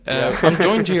I'm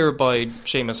joined here by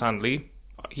Seamus Hanley.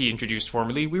 He introduced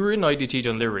formally. We were in IDT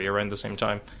Dunleary around the same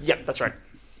time. Yep, that's right.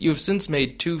 You've since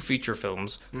made 2 feature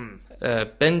films.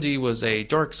 Bendy was a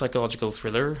dark psychological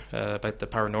thriller about the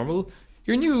paranormal.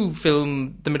 Your new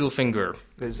film, The Middle Finger,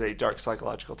 is a dark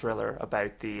psychological thriller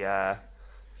about the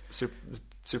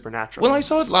supernatural. Well, I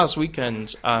saw it last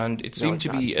weekend, and it seemed to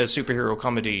be a superhero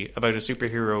comedy about a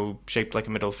superhero shaped like a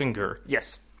middle finger.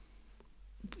 Yes.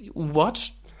 What?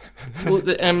 Well,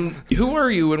 who are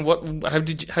you, and how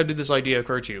did this idea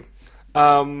occur to you?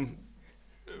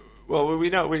 Well, we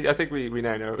know. I think we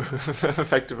now know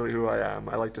effectively who I am.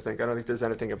 I like to think. I don't think there's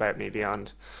anything about me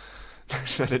beyond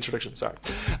that introduction. Sorry,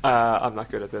 I'm not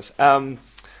good at this.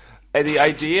 The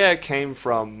idea came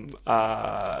from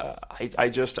I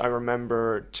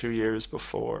remember 2 years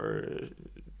before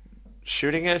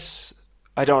shooting it.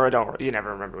 I don't. You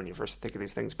never remember when you first think of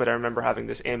these things, but I remember having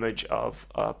this image of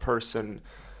a person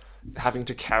having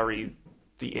to carry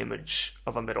the image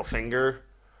of a middle finger,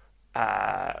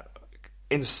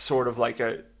 in sort of like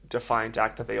a defiant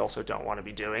act that they also don't want to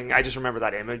be doing. I just remember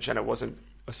that image, and it wasn't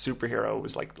a superhero. It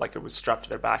was like it was strapped to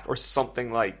their back, or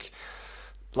something like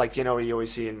you know, you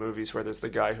always see in movies where there's the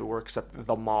guy who works at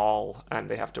the mall and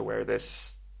they have to wear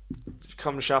this,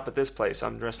 come shop at this place,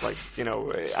 I'm dressed like, you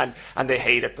know, and they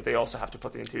hate it, but they also have to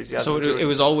put the enthusiasm. So it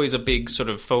was always a big sort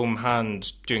of foam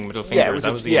hand doing middle finger. Yeah,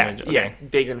 that was the image. Okay. Yeah,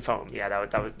 big and foam. Yeah,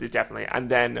 that was definitely. And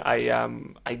then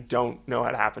I don't know how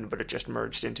it happened, but it just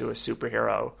merged into a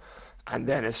superhero, and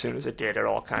then as soon as it did, it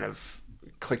all kind of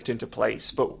clicked into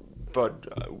place. But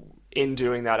in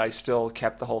doing that, I still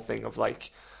kept the whole thing of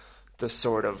like the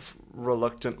sort of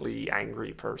reluctantly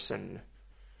angry person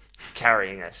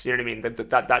carrying it. You know what I mean?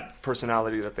 That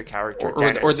personality that the character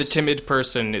or the timid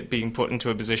person being put into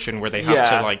a position where they have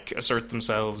to like assert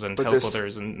themselves and help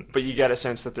others. But you get a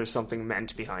sense that there's something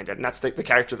meant behind it, and that's the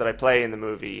character that I play in the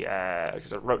movie,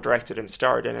 because I wrote, directed, and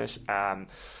starred in it.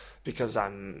 Because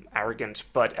I'm arrogant,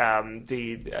 but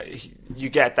you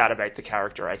get that about the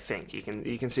character. I think you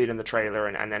can see it in the trailer,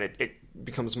 and then it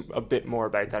becomes a bit more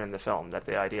about that in the film. That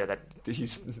the idea that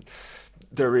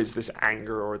there is this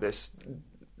anger or this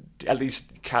at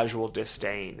least casual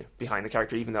disdain behind the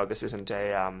character, even though this isn't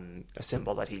a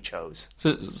symbol that he chose.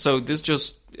 So this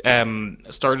just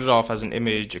started off as an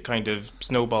image. It kind of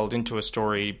snowballed into a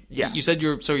story. Yeah. You said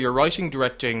you're writing,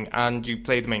 directing, and you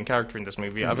play the main character in this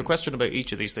movie. Mm-hmm. I have a question about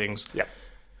each of these things. Yeah.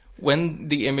 When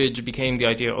the image became the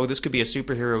idea, this could be a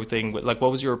superhero thing. Like, what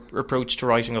was your approach to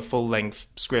writing a full-length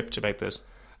script about this?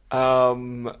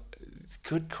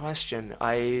 Good question.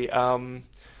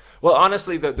 Well,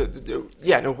 honestly,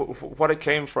 what it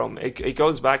came from, it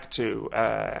goes back to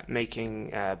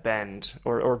making Bend,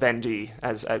 or Bendy,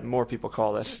 as more people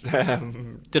call it.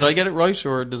 Did I get it right,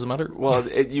 or does it matter? Well,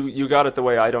 you got it the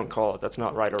way I don't call it. That's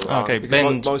not right or wrong. Okay,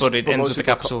 Bend, but it ends with a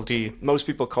capital T. Most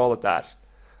people call it that,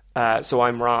 so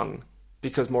I'm wrong,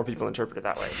 because more people interpret it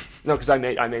that way. No, because I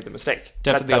made the mistake.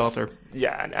 Definitely the author.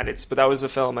 Yeah, but that was a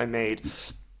film I made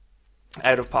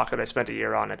out of pocket. I spent a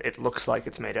year on it. It looks like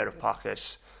it's made out of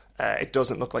pocket. It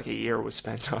doesn't look like a year was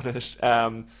spent on it.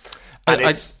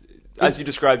 As you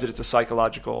described it, it's a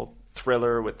psychological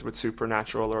thriller with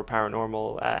supernatural or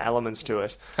paranormal elements to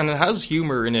it, and it has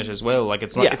humor in it as well. Like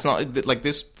it's not like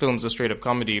this film's a straight up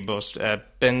comedy, but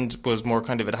Bend was more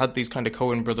kind of, it had these kind of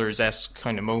Coen Brothers-esque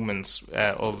kind of moments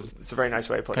of, it's a very nice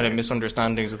way of putting kind it, of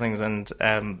misunderstandings of things,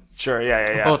 and sure,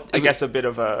 yeah. But I guess a bit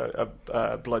of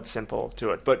a blood simple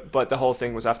to it, but the whole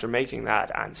thing was after making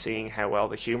that and seeing how well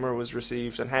the humor was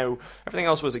received and how everything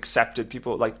else was accepted.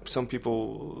 People, like some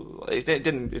people,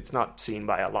 it's not seen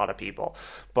by a lot of people,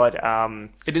 but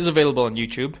it is available on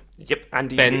YouTube. Yep, and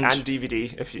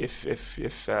DVD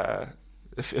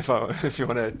if you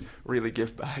want to really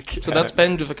give back. So that's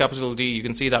Bend with a capital D. You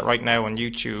can see that right now on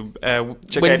YouTube.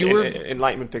 Check out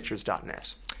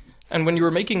enlightenmentpictures.net. And when you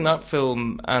were making that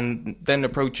film and then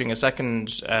approaching a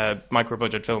second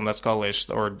micro-budget film, let's call it,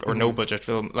 or no-budget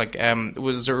film, like,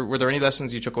 were there any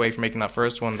lessons you took away from making that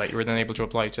first one that you were then able to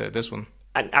apply to this one?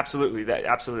 And absolutely.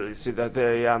 See,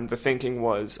 the thinking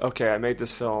was, okay, I made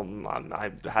this film,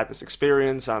 I had this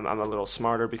experience, I'm a little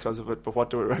smarter because of it, but what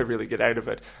do I really get out of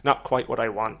it? Not quite what I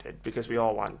wanted, because we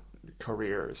all want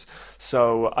careers.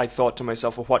 So I thought to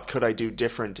myself, well, what could I do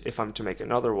different if I'm to make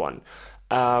another one?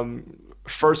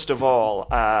 First of all,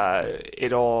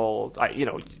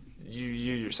 you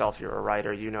yourself, you're a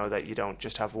writer, you know that you don't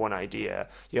just have one idea.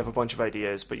 You have a bunch of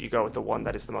ideas, but you go with the one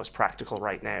that is the most practical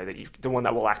right now, the one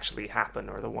that will actually happen,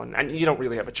 or the one, and you don't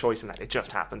really have a choice in that, it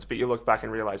just happens. But you look back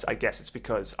and realize, I guess it's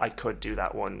because I could do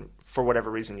that one for whatever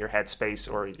reason, your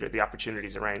headspace or the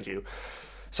opportunities around you.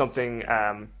 Something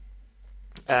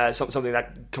something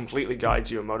that completely guides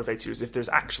you and motivates you is if there's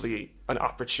actually an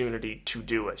opportunity to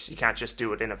do it. You can't just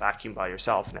do it in a vacuum by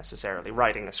yourself necessarily,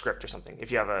 writing a script or something.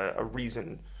 If you have a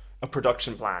reason, a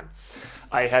production plan.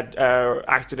 I had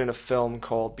acted in a film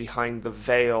called Behind the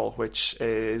Veil, which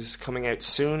is coming out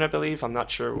soon, I believe. I'm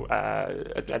not sure,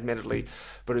 admittedly,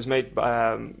 but it was made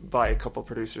by a couple of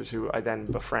producers who I then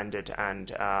befriended,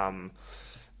 and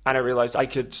I realized I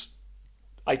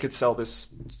could sell this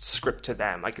script to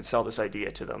them. I could sell this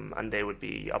idea to them, and they would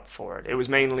be up for it. It was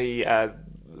mainly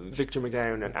Victor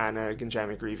McGowan and Anna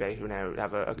Ginjami-Grieve, who now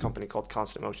have a company called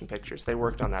Constant Motion Pictures. They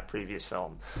worked on that previous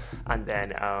film. And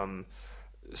then,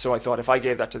 so I thought if I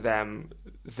gave that to them,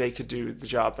 they could do the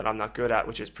job that I'm not good at,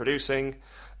 which is producing.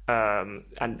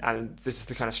 And this is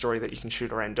the kind of story that you can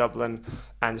shoot around Dublin.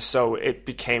 And so it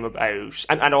became about,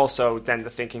 and also then the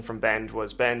thinking from Bend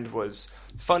was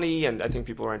funny, and I think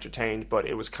people were entertained, but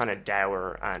it was kind of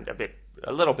dour and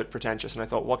a little bit pretentious. And I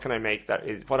thought, what can I make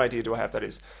what idea do I have that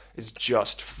is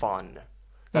just fun,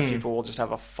 that people will just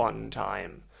have a fun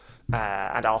time,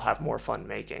 and I'll have more fun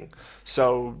making.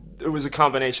 So it was a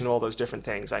combination of all those different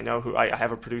things. I know I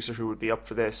have a producer who would be up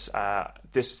for this.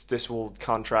 This will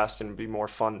contrast and be more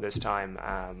fun this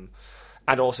time.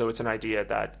 And also it's an idea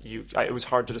that it was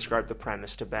hard to describe the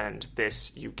premise to Bend.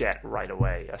 This you get right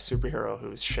away. A superhero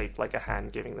who's shaped like a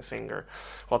hand giving the finger.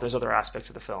 While there's other aspects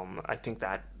of the film, I think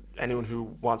that anyone who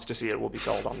wants to see it will be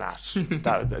sold on that.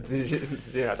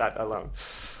 that alone.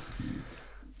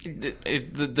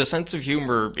 The sense of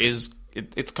humor is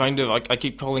it's kind of, I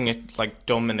keep calling it like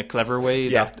dumb in a clever way.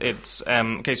 Yeah. That it's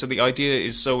okay. So the idea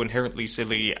is so inherently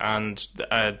silly, and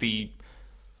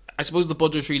I suppose the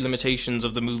budgetary limitations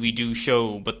of the movie do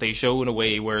show, but they show in a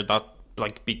way where that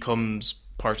like becomes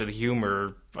part of the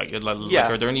humor. Like,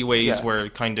 are there any ways where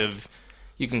kind of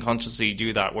you can consciously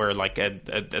do that, where like a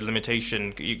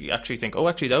limitation, you actually think, oh,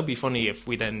 actually that would be funny if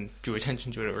we then drew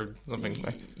attention to it or something?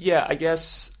 Yeah, I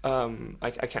guess I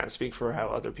can't speak for how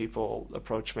other people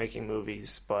approach making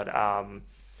movies, but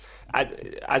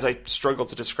as I struggle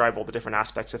to describe all the different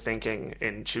aspects of thinking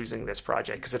in choosing this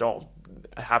project, because it all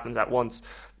happens at once.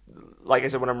 Like I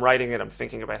said, when I'm writing it, I'm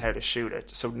thinking about how to shoot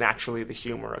it. So naturally, the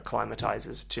humor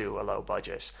acclimatizes to a low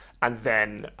budget, and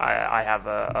then I have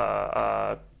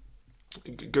a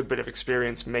good bit of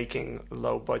experience making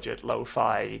low budget,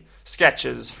 lo-fi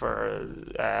sketches for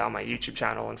on my YouTube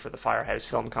channel and for the Firehouse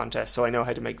Film Contest. So I know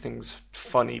how to make things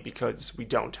funny because we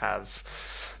don't have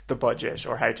the budget,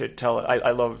 or how to tell it.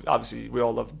 I love, obviously, we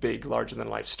all love big, larger than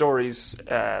life stories,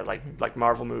 like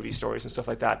Marvel movie stories and stuff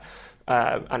like that.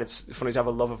 And it's funny to have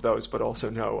a love of those, but also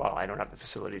know I don't have the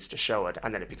facilities to show it,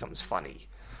 and then it becomes funny.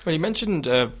 Well, you mentioned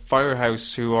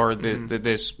Firehouse, who are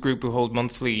this group who hold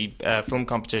monthly film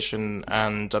competition,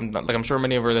 and I'm sure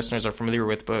many of our listeners are familiar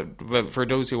with. But for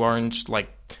those who aren't, like,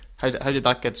 how did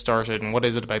that get started, and what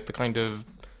is it about the kind of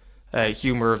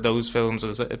humor of those films?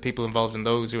 Was it people involved in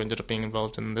those who ended up being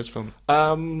involved in this film?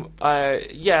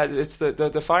 It's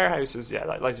the Firehouse is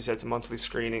like you said, it's a monthly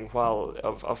screening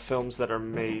of films that are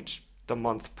made the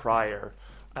month prior.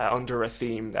 Under a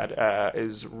theme that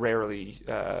is rarely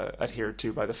adhered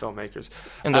to by the filmmakers.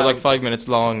 And they're like 5 minutes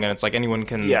long, and it's like anyone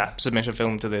can submit a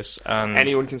film to this. And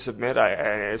anyone can submit.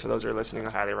 For those who are listening, I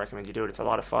highly recommend you do it. It's a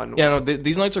lot of fun. Yeah, no,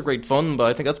 these nights are great fun, but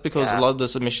I think that's because a lot of the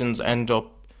submissions end up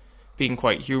being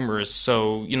quite humorous.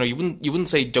 So, you wouldn't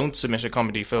say don't submit a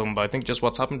comedy film, but I think just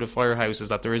what's happened to Firehouse is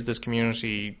that there is this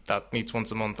community that meets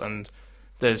once a month, and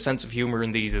the sense of humor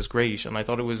in these is great. And I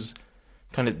thought it was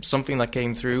kind of something that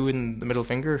came through in The Middle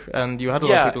Finger, and you had a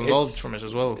lot of people involved from it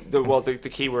as well. The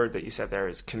key word that you said there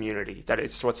is community. That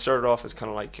it's what started off as kind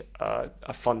of like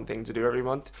a fun thing to do every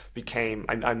month became.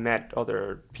 I met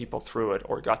other people through it,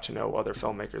 or got to know other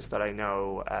filmmakers that I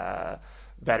know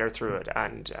better through it,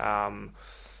 and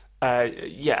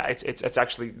it's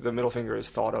actually The Middle Finger is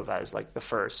thought of as like the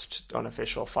first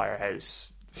unofficial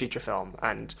Firehouse feature film,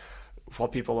 and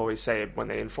what people always say when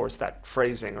they enforce that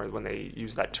phrasing or when they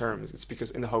use that term, it's because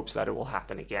in the hopes that it will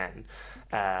happen again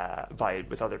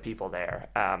with other people there.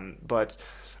 But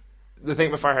the thing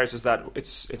with Firehouse is that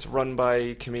it's run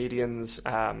by comedians,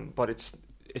 but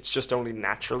it's just only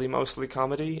naturally mostly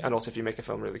comedy. And also, if you make a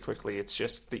film really quickly, it's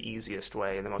just the easiest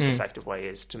way and the most effective way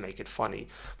is to make it funny.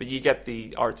 But you get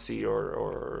the artsy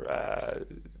or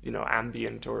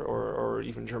ambient or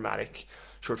even dramatic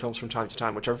short films from time to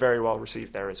time, which are very well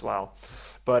received there as well.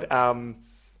 But to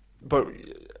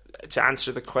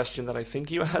answer the question that I think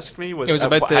you asked me was... It was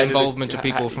about the involvement of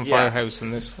people from Firehouse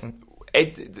in this.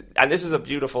 and this is a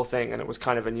beautiful thing, and it was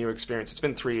kind of a new experience. It's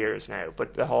been 3 years now,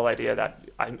 but the whole idea that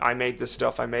I made this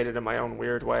stuff, I made it in my own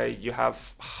weird way. You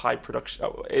have high production.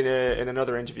 In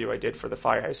another interview I did for the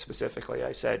Firehouse specifically,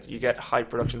 I said you get high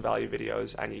production value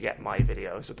videos and you get my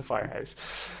videos at the Firehouse,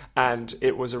 and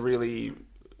it was a really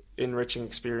enriching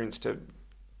experience to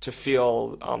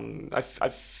feel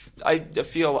I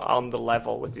feel on the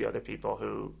level with the other people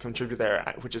who contribute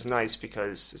there, which is nice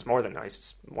because it's more than nice,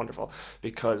 it's wonderful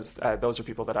because those are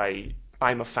people that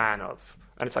I'm a fan of,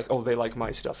 and it's like, oh, they like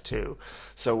my stuff too.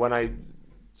 So when I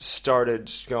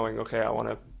started going, okay, I want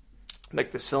to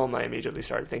make this film, I immediately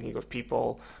started thinking of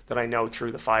people that I know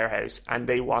through the Firehouse, and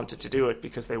they wanted to do it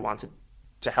because they wanted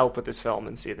to help with this film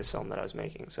and see this film that I was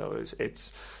making. So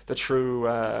it's the true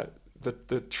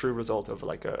the true result of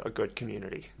like a good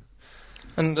community.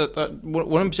 And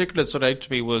one in particular that stood out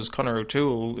to me was Conor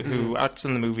O'Toole, who acts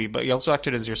in the movie, but he also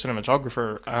acted as your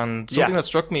cinematographer. And something that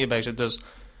struck me about it is,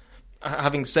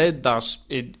 having said that,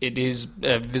 it is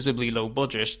visibly low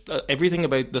budget. Everything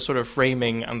about the sort of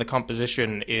framing and the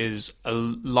composition is a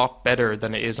lot better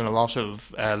than it is in a lot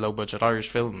of low budget Irish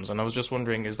films. And I was just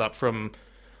wondering, is that from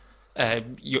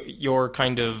your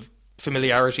kind of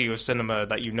familiarity with cinema,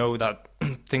 that you know that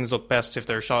things look best if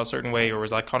they're shot a certain way, or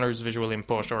was that Conor's visual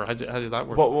input, or how did that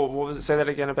work? What was it? Say that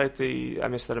again about I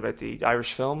missed that about the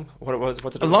Irish film. What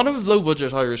did a lot of low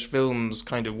budget Irish films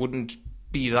kind of wouldn't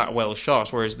be that well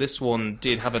shot, whereas this one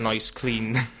did have a nice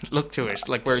clean look to it,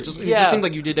 like where it just seemed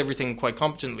like you did everything quite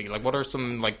competently. Like, what are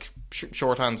some like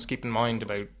shorthands to keep in mind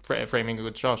about framing a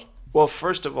good shot? Well,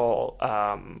 first of all,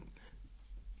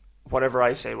 whatever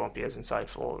I say won't be as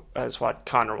insightful as what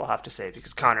Conor will have to say,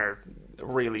 because Conor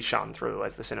really shone through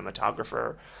as the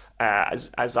cinematographer.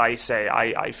 As I say,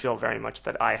 I feel very much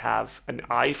that I have an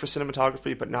eye for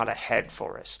cinematography, but not a head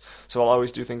for it. So I'll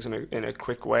always do things in a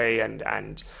quick way,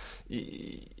 and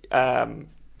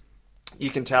you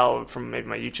can tell from maybe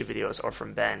my YouTube videos or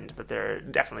from Bend that they're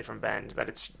definitely from Bend, that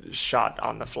it's shot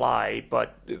on the fly.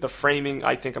 But the framing,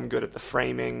 I think I'm good at the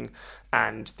framing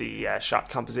and the shot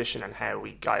composition and how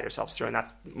we guide ourselves through. And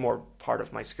that's more part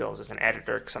of my skills as an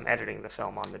editor, because I'm editing the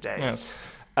film on the day. Yes.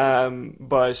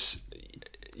 But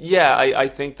yeah, I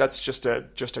think that's just a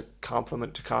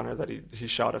compliment to Conor that he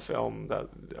shot a film that,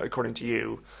 according to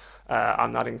you,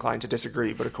 I'm not inclined to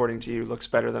disagree, but according to you, looks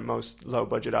better than most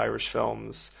low-budget Irish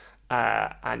films.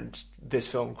 And this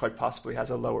film quite possibly has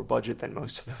a lower budget than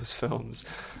most of those films.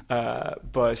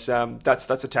 But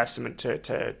that's a testament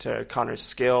to Conor's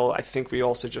skill. I think we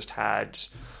also just had...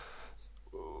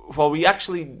 Well, we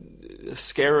actually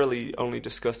scarily only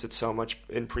discussed it so much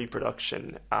in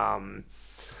pre-production.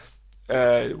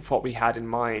 What we had in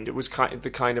mind, it was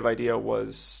the kind of idea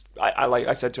was,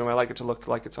 I said to him, I like it to look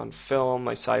like it's on film.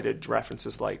 I cited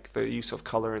references like the use of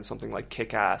color in something like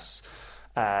Kick-Ass,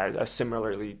 a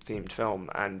similarly themed film,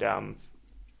 and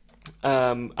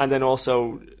then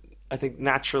also I think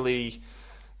naturally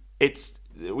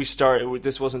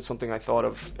this wasn't something I thought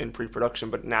of in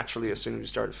pre-production, but naturally as soon as we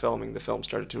started filming, the film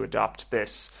started to adopt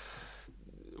this,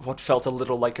 what felt a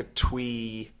little like a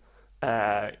twee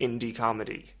indie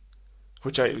comedy,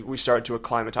 which we started to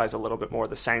acclimatize a little bit more.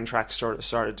 The soundtrack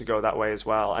started to go that way as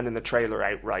well, and then the trailer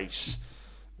outright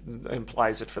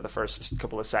implies it for the first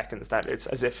couple of seconds that it's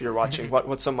as if you're watching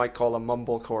what some might call a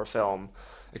mumblecore film,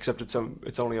 except it's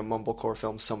only a mumblecore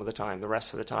film some of the time. The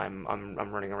rest of the time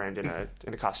I'm running around in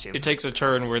a costume. It takes a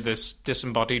turn where this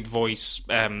disembodied voice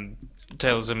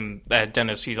tells him,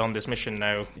 Dennis, he's on this mission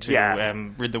now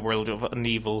to rid the world of an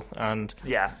evil, and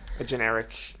a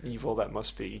generic evil that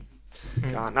must be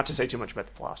gone. Not to say too much about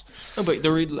the plot. No, but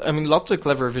lots of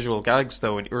clever visual gags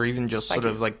though, or even just sort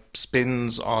of like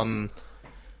spins on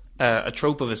a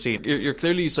trope of a scene. You're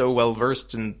clearly so well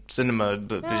versed in cinema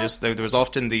that there was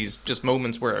often these just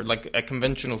moments where like a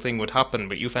conventional thing would happen,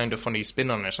 but you found a funny spin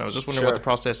on it. And I was just wondering what the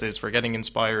process is for getting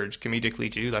inspired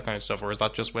comedically to do that kind of stuff, or is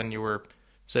that just when you were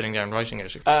sitting down writing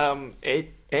it?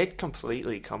 It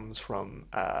completely comes from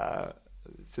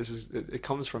it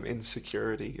comes from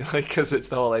insecurity, like, because it's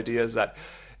the whole idea is that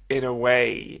in a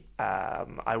way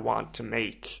I want to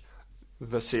make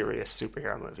the serious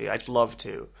superhero movie. I'd love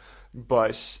to,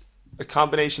 but a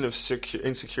combination of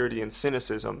insecurity and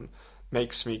cynicism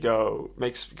makes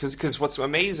because what's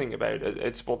amazing about it,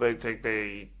 it's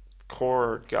the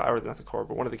core guy, or not the core,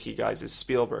 but one of the key guys is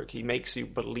Spielberg. He makes you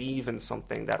believe in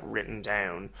something that written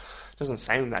down doesn't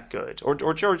sound that good.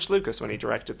 Or George Lucas, when he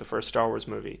directed the first Star Wars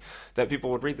movie, that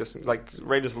people would read this, like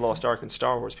Raiders of the Lost Ark and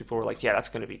Star Wars, people were like, yeah, that's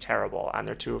going to be terrible, and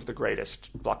they're two of the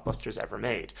greatest blockbusters ever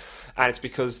made. And it's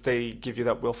because they give you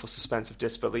that willful suspense of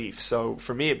disbelief. So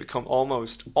for me, it become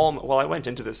well, I went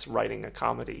into this writing a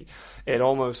comedy. It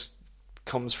almost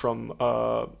comes from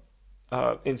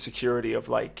insecurity of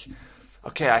like,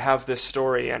 okay, I have this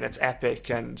story and it's epic,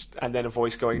 and then a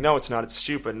voice going, no, it's not, it's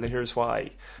stupid, and here's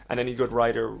why. And any good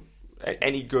writer,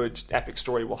 any good epic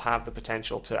story will have the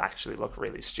potential to actually look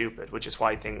really stupid, which is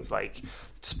why things like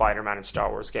Spider-Man and Star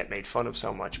Wars get made fun of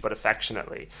so much, but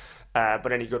affectionately.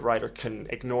 But any good writer can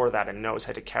ignore that and knows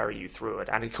how to carry you through it.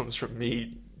 And it comes from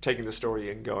me taking the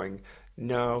story and going,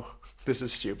 no, this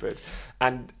is stupid.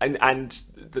 And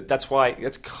that's why,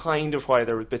 that's kind of why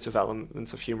there were bits of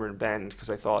elements of humor in Bend,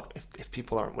 because I thought if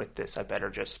people aren't with this, I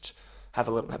better just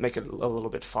make it a little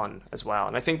bit fun as well.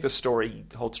 And I think the story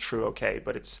holds true okay,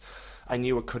 but I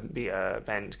knew it couldn't be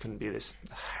Bend couldn't be this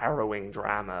harrowing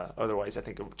drama. Otherwise, I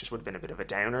think it just would have been a bit of a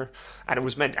downer. And it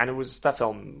was that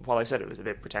film, while I said it was a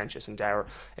bit pretentious and dour,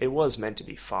 it was meant to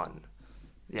be fun.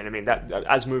 You know what I mean? That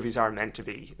as movies are meant to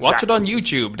be. Watch it on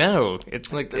YouTube now.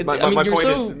 It's like my point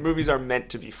is, movies are meant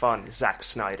to be fun. Zack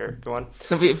Snyder, go on.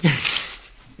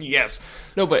 Yes.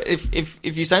 No, but if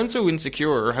you sound so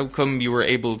insecure, how come you were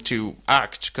able to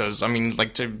act? Because, I mean,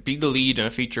 like, to be the lead in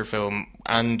a feature film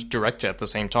and direct it at the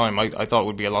same time, I thought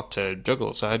would be a lot to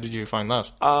juggle. So how did you find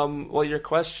that? Well, your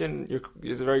question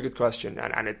is a very good question,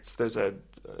 and there's a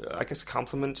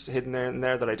compliment hidden in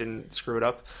there that I didn't screw it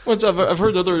up. Well, I've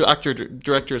heard other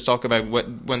directors talk about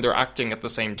when they're acting at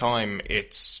the same time,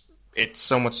 it's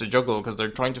so much to juggle because they're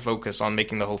trying to focus on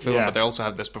making the whole film, but they also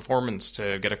have this performance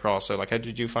to get across. So, like, how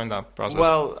did you find that process?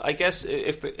 Well, I guess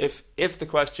if the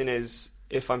question is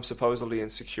if I'm supposedly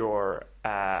insecure,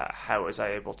 how was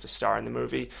I able to star in the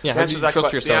movie? Yeah, how do you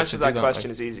trust yourself? The answer to that question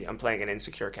is easy. I'm playing an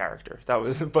insecure character. That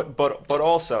was, but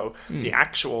also the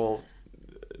actual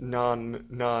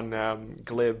non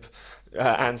glib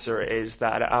answer is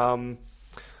that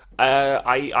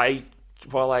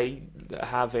while I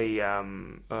have a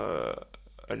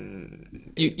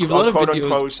you've a lot of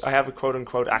videos. I have a quote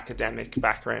unquote academic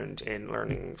background in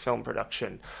learning film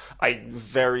production. I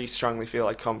very strongly feel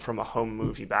I come from a home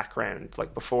movie background.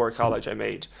 Like before college, I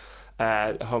made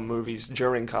home movies.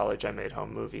 During college, I made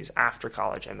home movies. After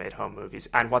college, I made home movies.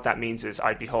 And what that means is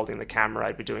I'd be holding the camera,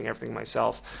 I'd be doing everything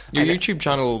myself. Your YouTube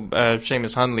channel,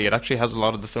 Seamus Hanley, it actually has a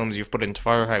lot of the films you've put into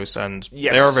Firehouse, and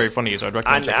they are very funny, so I'd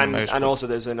recommend checking them out. And also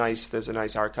there's a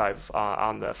nice archive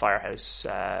on the Firehouse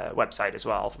website as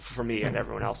well for me and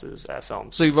everyone else's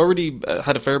films. So you've already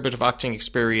had a fair bit of acting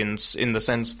experience in the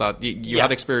sense that you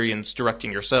had experience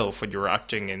directing yourself when you were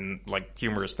acting in like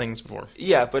humorous things before.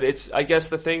 Yeah, but I guess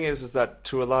the thing is that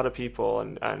to a lot of people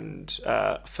and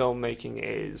filmmaking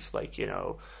is like, you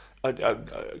know,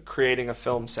 creating a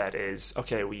film set is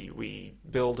okay. We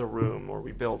build a room or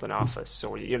we build an office,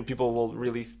 or people will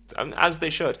really, as they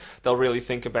should, they'll really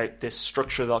think about this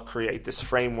structure they'll create, this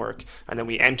framework, and then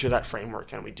we enter that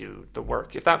framework and we do the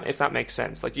work. If that makes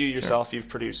sense, like you yourself, you've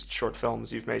produced short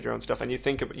films, you've made your own stuff, and you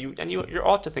think about you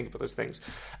ought to think about those things.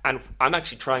 And I'm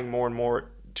actually trying more and more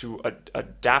to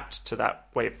adapt to that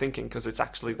way of thinking because it's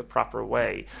actually the proper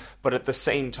way. But at the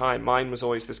same time, mine was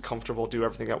always this comfortable, do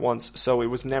everything at once. So it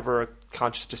was never a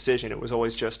conscious decision. It was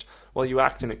always just, well, you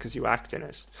act in it because you act in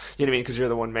it. You know what I mean? Because you're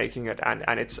the one making it. And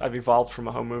I've evolved from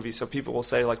a home movie. So people will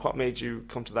say, like, what made you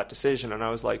come to that decision? And I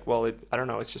was like, well, I don't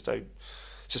know. It's just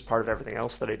part of everything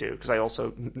else that I do. Because I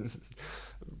also...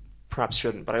 perhaps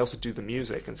shouldn't, but I also do the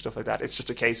music and stuff like that. It's just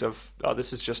a case of, oh,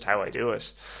 this is just how I do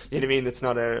it. You know what I mean? It's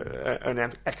not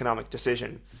an economic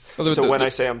decision. Well, so when I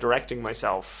say I'm directing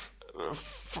myself,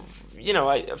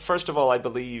 first of all, I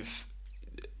believe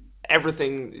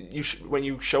everything when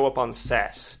you show up on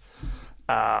set,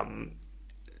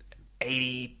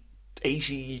 80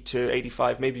 to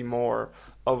 85, maybe more,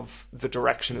 of the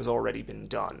direction has already been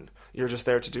done. You're just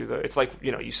there to do it's like,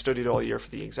 you studied all year for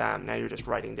the exam. Now you're just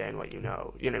writing down what you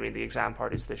know. You know what I mean? The exam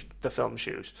part is the film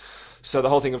shoot. So the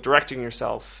whole thing of directing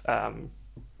yourself...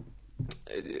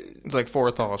 it's like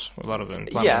forethought, a lot of it.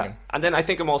 Yeah, and then I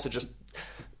think I'm also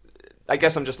I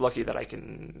guess I'm just lucky that I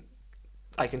can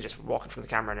just walk in front of the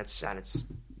camera and it's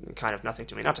kind of nothing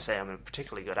to me. Not to say I'm a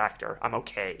particularly good actor. I'm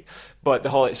okay. But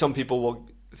some people will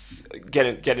get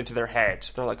into their head.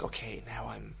 They're like, okay, now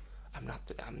I'm not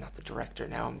the director,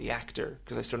 now I'm the actor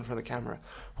because I stood in front of the camera.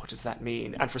 What does that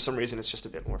mean? And for some reason it's just a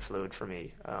bit more fluid for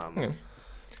me.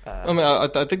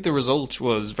 I think the result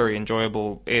was very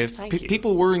enjoyable. If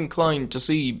people were inclined to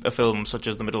see a film such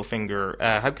as The Middle Finger,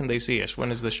 how can they see it?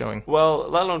 When is this showing? Well,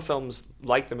 let alone films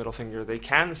like The Middle Finger, they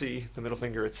can see The Middle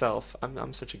Finger itself.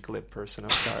 I'm such a glib person.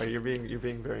 I'm sorry. You're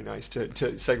being very nice to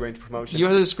segue into promotion. You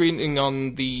had a screening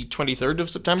on the 23rd of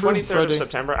September. 23rd of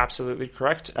September, absolutely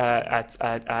correct.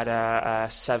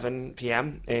 At 7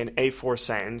 p.m. in A4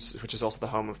 Sounds, which is also the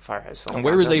home of Firehouse Film. And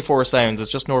where is A4 Sounds? It's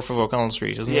just north of O'Connell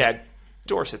Street, isn't it? Yeah.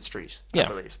 Dorset Street, I Yeah.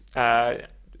 believe.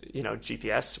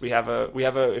 GPS. We have a.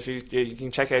 If you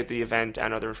can check out the event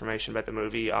and other information about the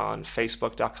movie on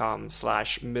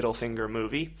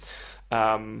facebook.com/middlefingermovie,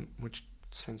 which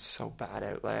sounds so bad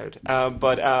out loud.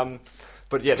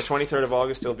 But yeah, the 23rd of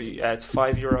August it'll be it's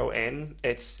 €5 in.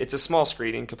 It's a small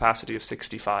screening, capacity of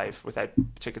 65 without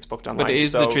tickets booked online. But it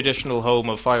is the traditional home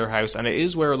of Firehouse, and it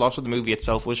is where a lot of the movie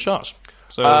itself was shot.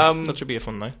 So that should be a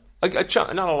fun night.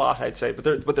 Not a lot, I'd say,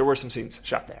 but there were some scenes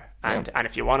shot there, and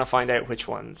if you want to find out which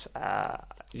ones,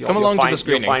 come along to the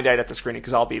screening. You'll find out at the screening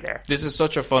because I'll be there. This is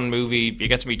such a fun movie. You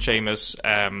get to meet Seamus.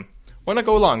 Why not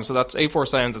go along? So that's A4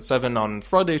 Sounds at 7 on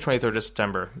Friday, 23rd of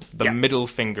September. The Middle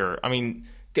Finger. I mean,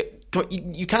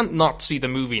 you can't not see the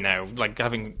movie now. Like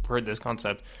having heard this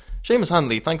concept. Seamus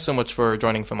Hanley, thanks so much for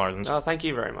joining Film Ireland. Oh, thank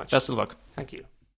you very much. Best of luck. Thank you.